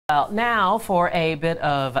Now for a bit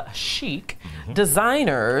of chic.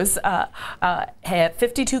 Designers had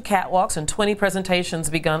 52 catwalks and 20 presentations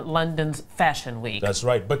begun London's Fashion Week. That's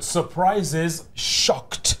right, but surprises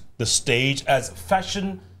shocked the stage as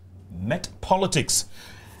fashion met politics.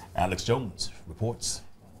 Alex Jones reports.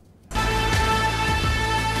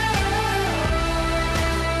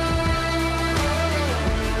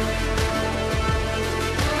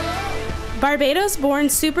 Barbados-born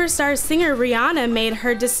superstar singer Rihanna made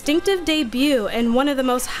her distinctive debut in one of the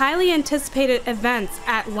most highly anticipated events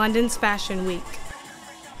at London's Fashion Week.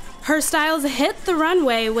 Her styles hit the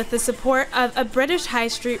runway with the support of a British high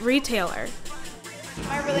street retailer.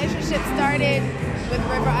 My relationship started with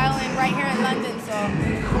River Island right here in London, so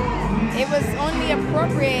it was only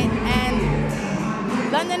appropriate,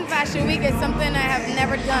 and London Fashion Week is something I have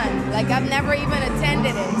never done. Like, I've never even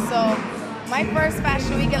attended it, so my first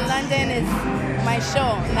Fashion Week in London is my show,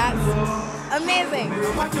 and that's amazing.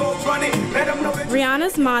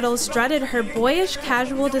 Rihanna's models strutted her boyish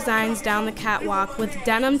casual designs down the catwalk with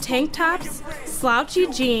denim tank tops, slouchy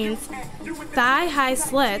jeans, thigh-high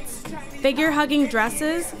slits, figure-hugging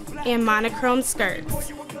dresses, and monochrome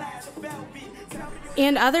skirts.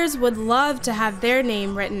 And others would love to have their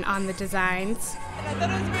name written on the designs. I thought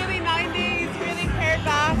it was really 90s, really pared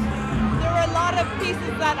back. There were a lot of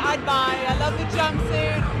pieces that I'd buy. I love the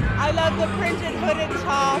jumpsuit, I love the printed hooded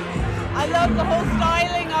top, I love the whole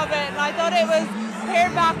styling of it, and I thought it was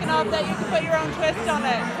pared back enough that you could put your own twist on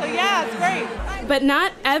it. So yeah, it's great. But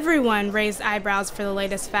not everyone raised eyebrows for the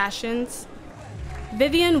latest fashions.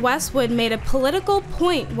 Vivienne Westwood made a political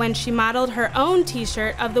point when she modeled her own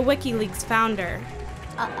t-shirt of the WikiLeaks founder.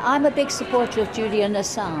 I'm a big supporter of Julian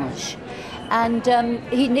Assange. And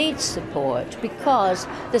he needs support because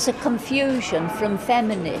there's a confusion from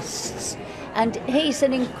feminists. And he's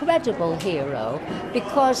an incredible hero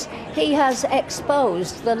because he has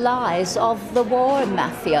exposed the lies of the war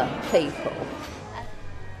mafia people.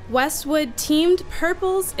 Westwood teamed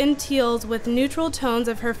purples and teals with neutral tones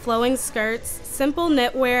of her flowing skirts, simple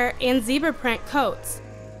knitwear, and zebra print coats.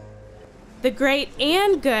 The great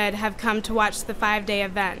and good have come to watch the 5-day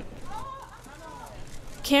event.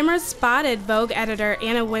 Cameras spotted Vogue editor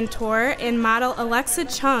Anna Wintour and model Alexa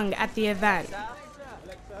Chung at the event.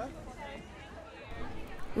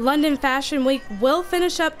 London Fashion Week will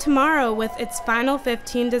finish up tomorrow with its final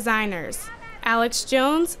 15 designers. Alex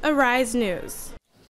Jones, Arise News.